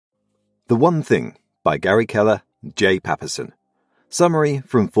The One Thing by Gary Keller, J. Papasan. Summary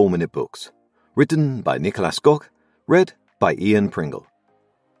from 4-Minute Books. Written by Nicholas Gok. Read by Ian Pringle.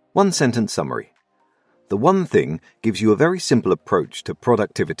 One-sentence summary. The One Thing gives you a very simple approach to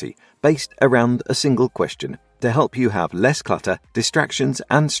productivity based around a single question to help you have less clutter, distractions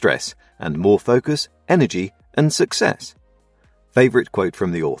and stress, and more focus, energy and success. Favorite quote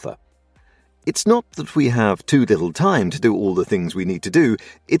from the author. It's not that we have too little time to do all the things we need to do,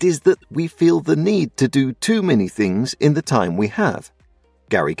 it is that we feel the need to do too many things in the time we have.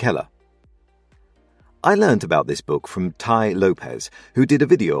 Gary Keller. I learnt about this book from Tai Lopez, who did a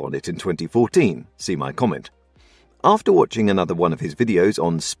video on it in 2014. See my comment. After watching another one of his videos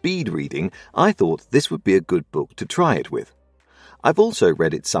on speed reading, I thought this would be a good book to try it with. I've also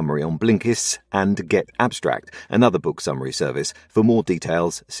read its summary on Blinkist and Get Abstract, another book summary service. For more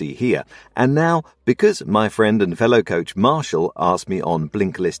details, see here. And now, because my friend and fellow coach Marshall asked me on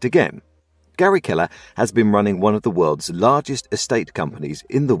Blinkist again. Gary Keller has been running one of the world's largest estate companies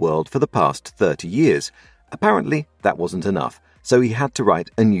in the world for the past 30 years. Apparently, that wasn't enough, so he had to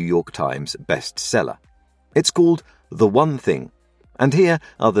write a New York Times bestseller. It's called The One Thing, and here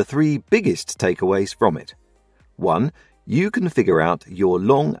are the 3 biggest takeaways from it. 1. You can figure out your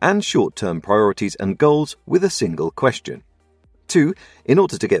long and short-term priorities and goals with a single question. 2. In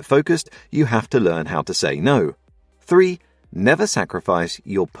order to get focused, you have to learn how to say no. 3. Never sacrifice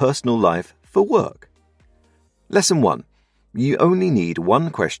your personal life for work. Lesson 1. You only need one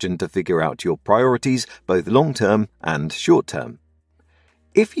question to figure out your priorities, both long-term and short-term.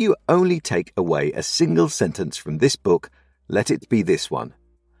 If you only take away a single sentence from this book, let it be this one.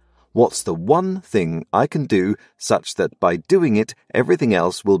 What's the one thing I can do such that by doing it, everything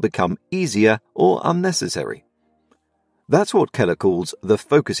else will become easier or unnecessary? That's what Keller calls the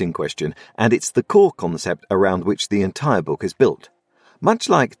focusing question, and it's the core concept around which the entire book is built. Much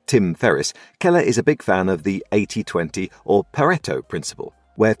like Tim Ferriss, Keller is a big fan of the 80-20 or Pareto principle,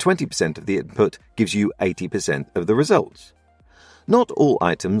 where 20% of the input gives you 80% of the results. Not all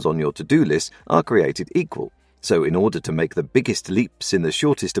items on your to-do list are created equal. So in order to make the biggest leaps in the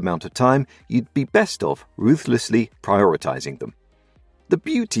shortest amount of time, you'd be best off ruthlessly prioritizing them. The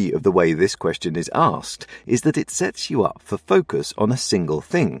beauty of the way this question is asked is that it sets you up for focus on a single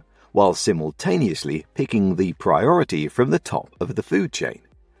thing, while simultaneously picking the priority from the top of the food chain.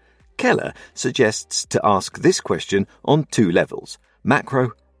 Keller suggests to ask this question on 2 levels,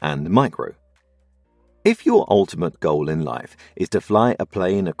 macro and micro. If your ultimate goal in life is to fly a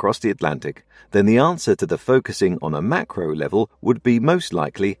plane across the Atlantic, then the answer to the focusing on a macro level would be most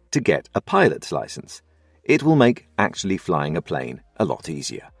likely to get a pilot's license. It will make actually flying a plane a lot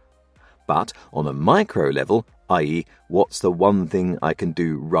easier. But on a micro level, i.e., what's the one thing I can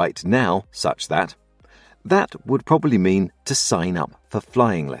do right now such that would probably mean to sign up for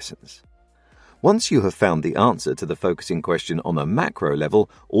flying lessons. Once you have found the answer to the focusing question on a macro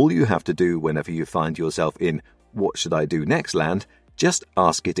level, all you have to do whenever you find yourself in "what should I do next" land, just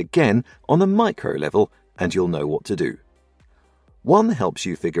ask it again on a micro level and you'll know what to do. One helps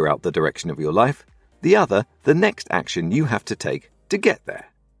you figure out the direction of your life, the other the next action you have to take to get there.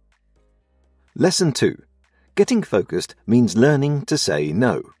 Lesson 2. Getting focused means learning to say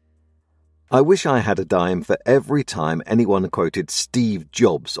no. I wish I had a dime for every time anyone quoted Steve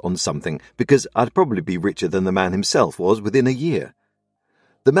Jobs on something, because I'd probably be richer than the man himself was within a year.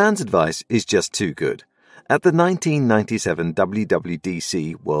 The man's advice is just too good. At the 1997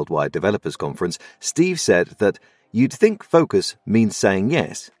 WWDC Worldwide Developers Conference, Steve said that you'd think focus means saying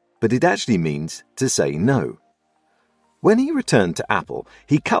yes, but it actually means to say no. When he returned to Apple,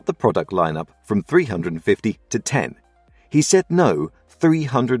 he cut the product lineup from 350 to 10. He said no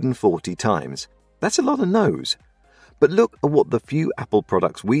 340 times. That's a lot of no's. But look at what the few Apple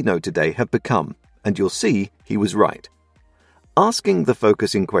products we know today have become, and you'll see he was right. Asking the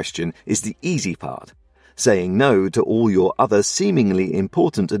focusing question is the easy part. Saying no to all your other seemingly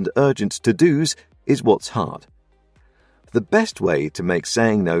important and urgent to-dos is what's hard. The best way to make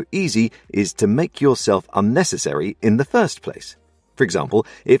saying no easy is to make yourself unnecessary in the first place. For example,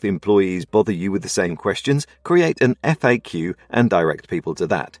 if employees bother you with the same questions, create an FAQ and direct people to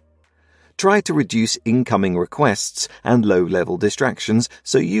that. Try to reduce incoming requests and low-level distractions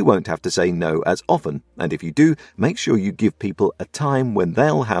so you won't have to say no as often, and if you do, make sure you give people a time when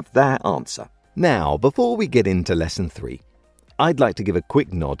they'll have their answer. Now, before we get into Lesson 3, I'd like to give a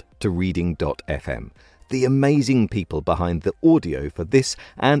quick nod to Reading.fm, the amazing people behind the audio for this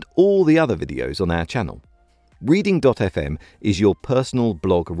and all the other videos on our channel. Reading.fm is your personal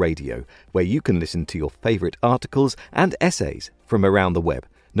blog radio where you can listen to your favourite articles and essays from around the web,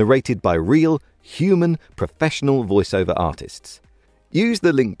 narrated by real, human, professional voiceover artists. Use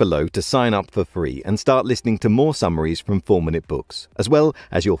the link below to sign up for free and start listening to more summaries from 4-Minute Books, as well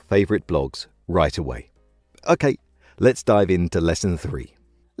as your favourite blogs right away. Okay, let's dive into Lesson 3.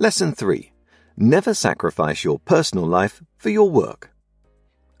 Lesson 3. Never sacrifice your personal life for your work.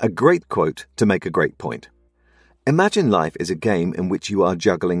 A great quote to make a great point. Imagine life is a game in which you are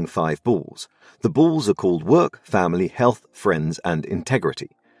juggling 5 balls. The balls are called work, family, health, friends, and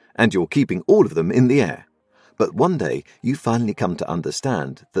integrity, and you're keeping all of them in the air. But one day, you finally come to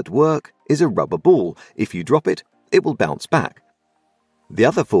understand that work is a rubber ball. If you drop it, it will bounce back. The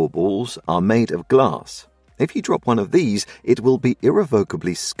other 4 balls are made of glass. If you drop one of these, it will be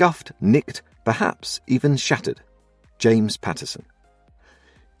irrevocably scuffed, nicked, perhaps even shattered. James Papasan.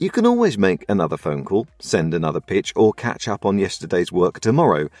 You can always make another phone call, send another pitch, or catch up on yesterday's work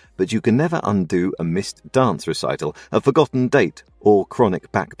tomorrow, but you can never undo a missed dance recital, a forgotten date, or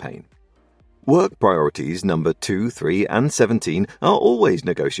chronic back pain. Work priorities number 2, 3, and 17 are always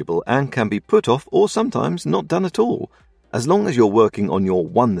negotiable and can be put off or sometimes not done at all. As long as you're working on your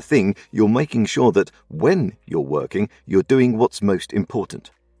one thing, you're making sure that when you're working, you're doing what's most important.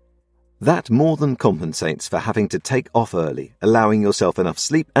 That more than compensates for having to take off early, allowing yourself enough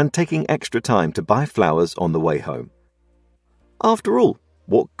sleep and taking extra time to buy flowers on the way home. After all,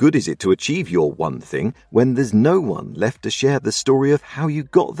 what good is it to achieve your one thing when there's no one left to share the story of how you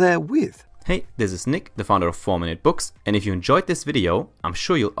got there with? Hey, this is Nick, the founder of 4-Minute Books, and if you enjoyed this video, I'm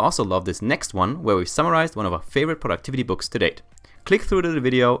sure you'll also love this next one where we've summarized one of our favorite productivity books to date. Click through to the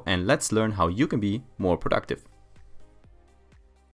video and let's learn how you can be more productive.